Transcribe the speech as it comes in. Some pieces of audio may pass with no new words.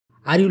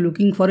Are you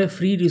looking for a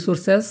free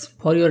resources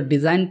for your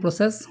design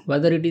process,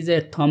 whether it is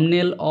a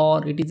thumbnail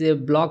or it is a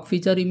block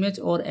feature image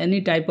or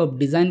any type of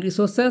design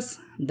resources?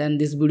 Then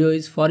this video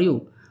is for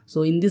you.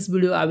 So in this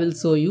video I will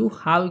show you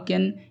how you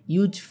can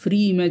use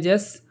free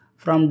images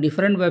from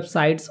different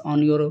websites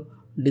on your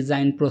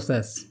design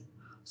process.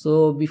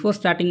 So before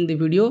starting the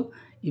video,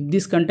 if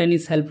this content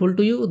is helpful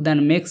to you,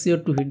 then make sure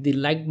to hit the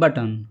like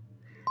button.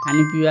 And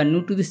if you are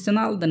new to this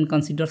channel, then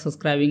consider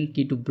subscribing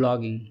Key to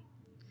Blogging.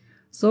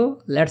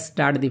 So let's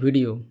start the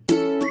video.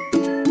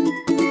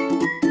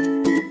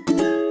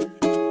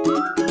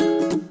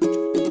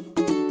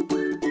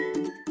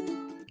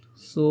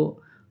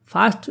 So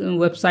first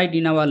website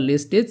in our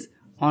list is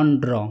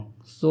OnDraw.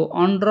 So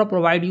OnDraw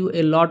provide you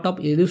a lot of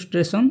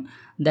illustration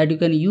that you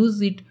can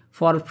use it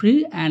for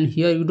free, and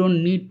here you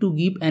don't need to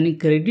give any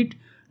credit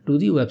to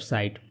the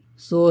website.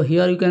 So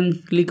here you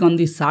can click on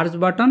the search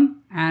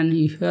button and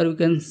here you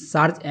can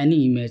search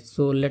any image.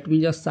 So let me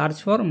just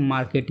search for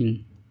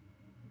marketing.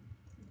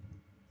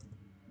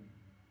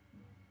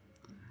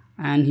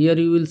 And here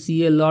you will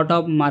see a lot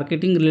of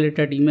marketing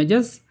related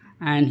images,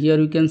 and here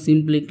you can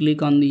simply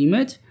click on the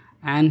image,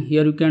 and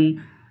here you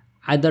can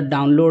either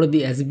download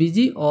the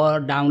SVG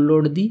or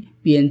download the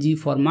PNG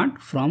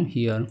format from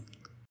here.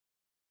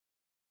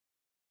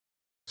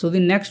 So the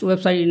next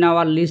website in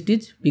our list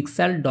is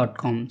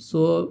pixel.com.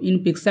 So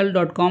in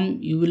pixel.com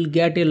you will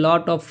get a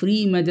lot of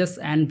free images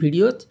and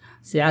videos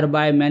shared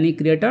by many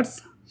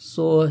creators.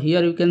 So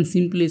here you can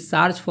simply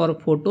search for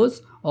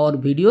photos or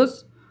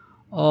videos,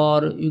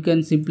 or you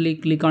can simply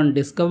click on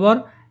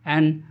discover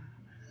and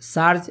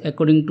search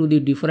according to the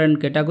different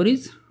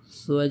categories.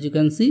 So as you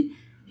can see,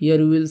 here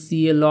you will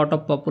see a lot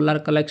of popular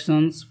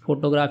collections,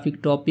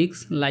 photographic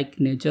topics like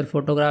nature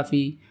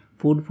photography,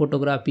 food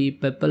photography,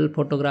 people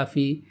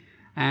photography,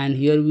 and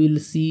here we will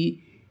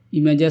see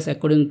images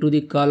according to the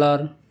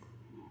color.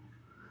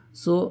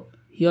 So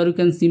here you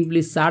can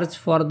simply search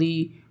for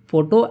the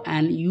photo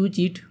and use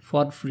it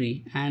for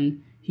free,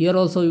 and here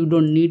also you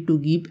don't need to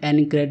give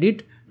any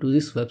credit to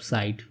this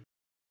website.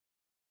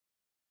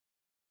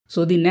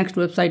 So the next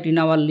website in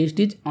our list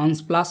is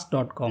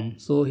unsplash.com.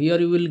 So here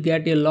you will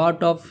get a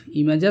lot of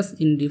images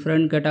in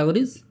different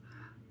categories.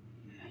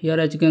 Here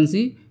as you can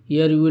see,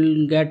 here you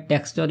will get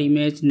texture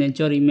image,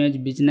 nature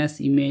image,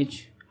 business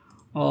image,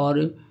 or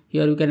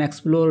here you can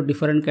explore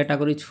different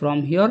categories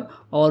from here,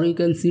 or you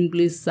can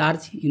simply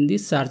search in the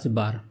search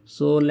bar.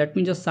 So let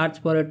me just search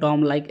for a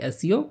term like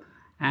SEO,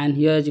 and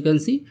here as you can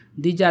see,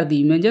 these are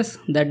the images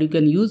that you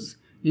can use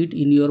it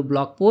in your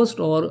blog post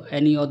or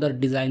any other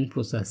design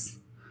process.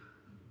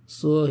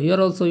 So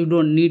here also you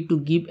don't need to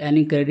give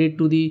any credit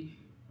to the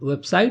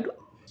website.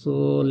 So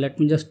let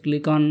me just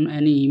click on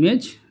any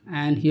image,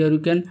 and here you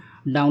can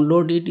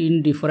download it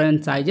in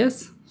different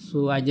sizes.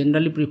 So I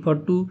generally prefer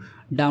to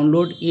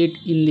download it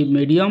in the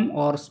medium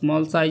or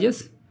small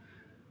sizes,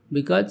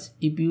 because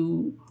if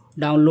you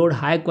download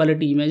high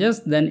quality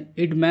images, then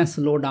it may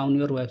slow down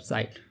your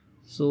website.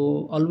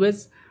 So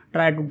always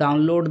try to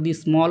download the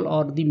small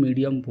or the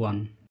medium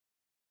one.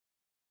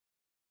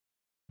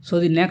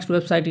 So the next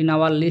website in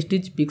our list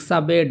is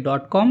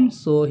pixabay.com.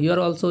 So here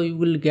also you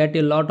will get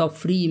a lot of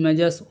free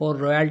images or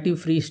royalty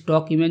free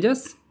stock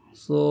images.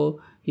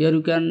 So here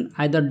you can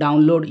either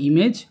download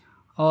image,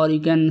 or you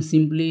can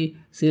simply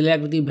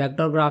select the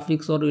vector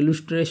graphics or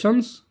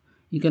illustrations.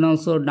 You can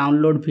also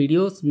download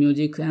videos,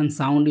 music and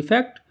sound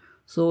effect.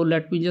 So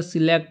let me just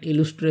select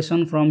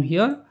illustration from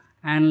here,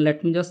 and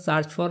let me just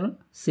search for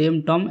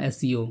same term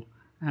SEO,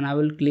 and I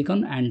will click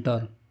on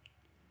enter.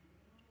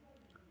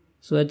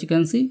 So as you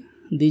can see,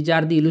 these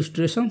are the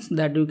illustrations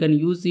that you can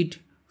use it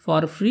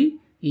for free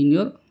in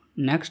your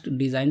next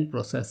design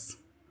process,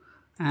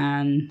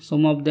 and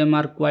some of them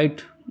are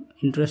quite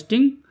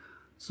interesting.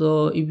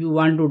 So if you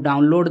want to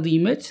download the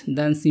image,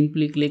 then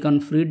simply click on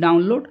free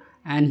download,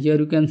 and here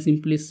you can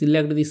simply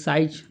select the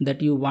size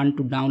that you want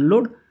to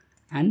download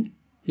and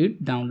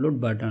hit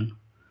download button.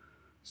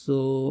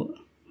 So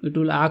it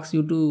will ask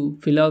you to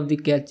fill out the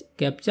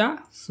captcha.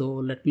 So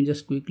let me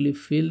just quickly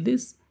fill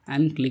this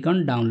and click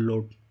on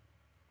download,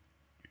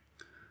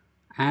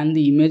 and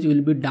the image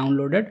will be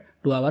downloaded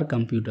to our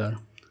computer.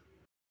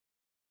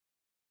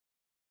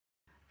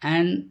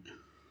 And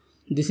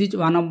this is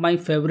one of my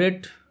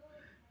favorite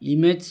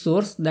image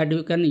source that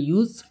you can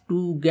use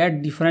to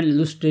get different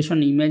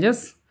illustration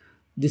images.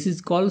 This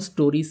is called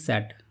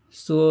StorySet.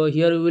 So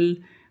here you will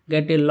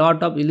get a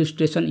lot of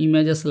illustration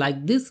images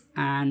like this,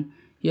 and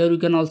here you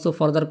can also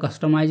further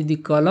customize the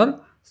color.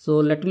 So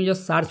let me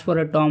just search for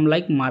a term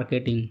like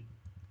marketing,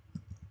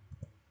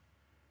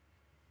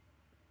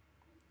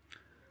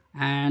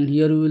 and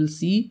here you will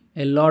see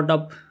a lot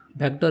of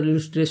vector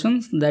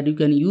illustrations that you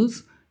can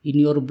use in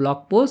your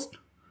blog post.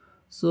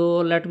 So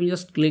let me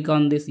just click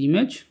on this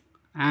image,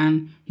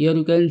 and here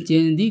you can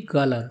change the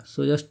color.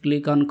 So just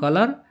click on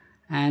color,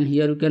 and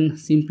here you can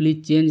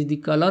simply change the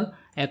color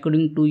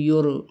according to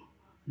your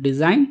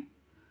design,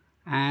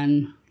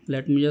 and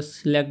let me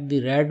just select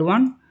the red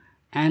one,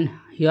 and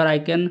here I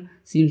can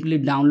simply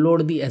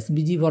download the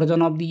SVG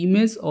version of the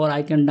image, or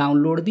I can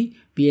download the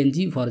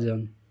PNG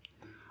version.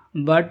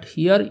 but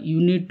here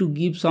you need to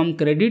give some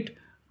credit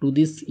to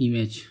this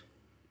image.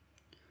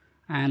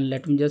 And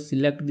let me just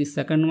select the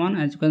second one.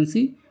 As you can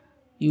see,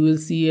 you will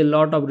see a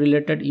lot of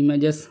related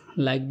images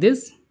like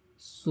this.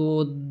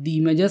 So the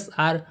images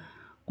are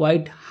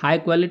quite high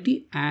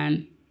quality,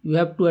 and you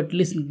have to at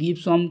least give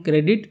some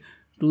credit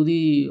to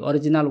the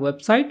original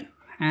website.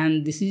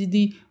 And this is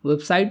the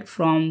website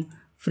from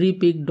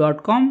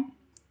freepik.com.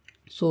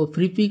 so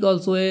Freepik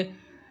also a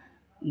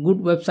good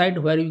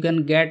website where you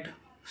can get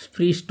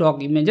free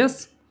stock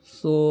images.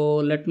 So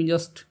let me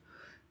just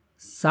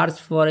search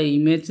for an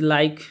image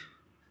like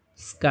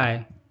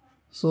sky.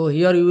 So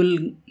here you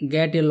will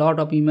get a lot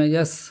of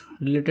images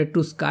related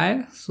to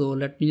sky. So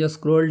let me just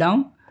scroll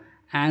down,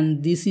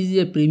 and this is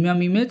a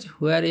premium image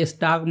where a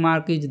star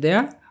mark is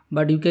there,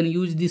 but you can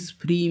use this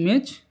free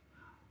image.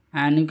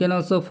 And you can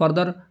also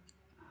further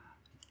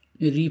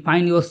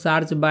refine your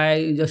search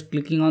by just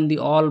clicking on the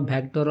all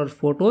vector or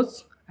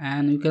photos,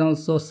 and you can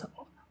also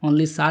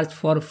only search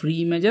for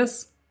free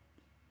images.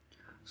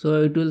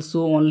 So it will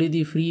show only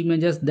the free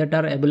images that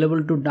are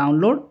available to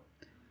download.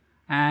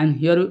 And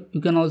here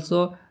you can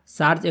also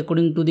search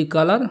according to the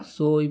color.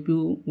 So if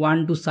you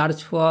want to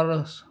search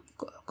for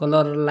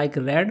color like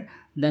red,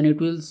 then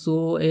it will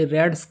show a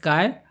red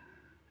sky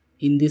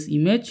in this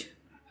image.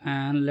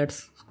 And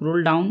let's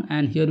scroll down,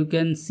 and here you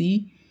can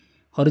see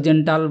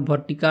horizontal,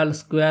 vertical,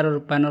 square or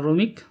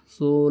panoramic.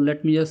 So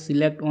let me just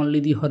select only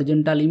the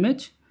horizontal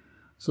image.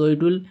 So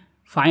it will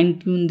fine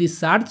tune the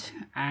search,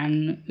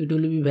 and it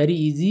will be very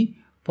easy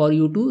for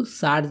you to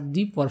search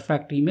the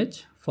perfect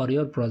image for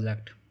your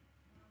project.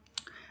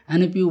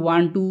 And if you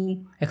want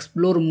to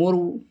explore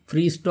more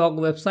free stock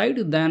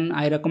website, then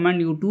I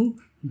recommend you to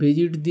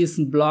visit this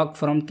blog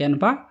from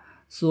Canva.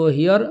 So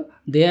here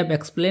they have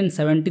explained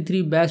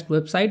 73 best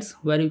websites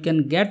where you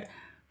can get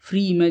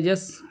free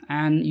images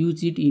and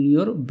use it in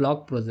your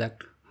blog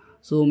project.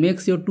 So make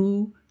sure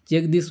to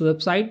check this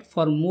website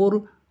for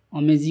more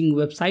amazing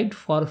website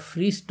for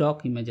free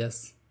stock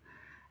images.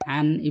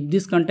 And if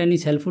this content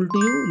is helpful to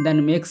you,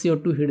 then make sure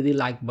to hit the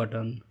like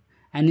button.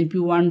 And if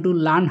you want to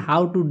learn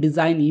how to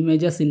design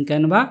images in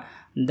Canva,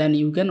 then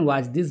you can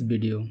watch this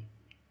video.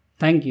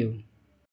 Thank you.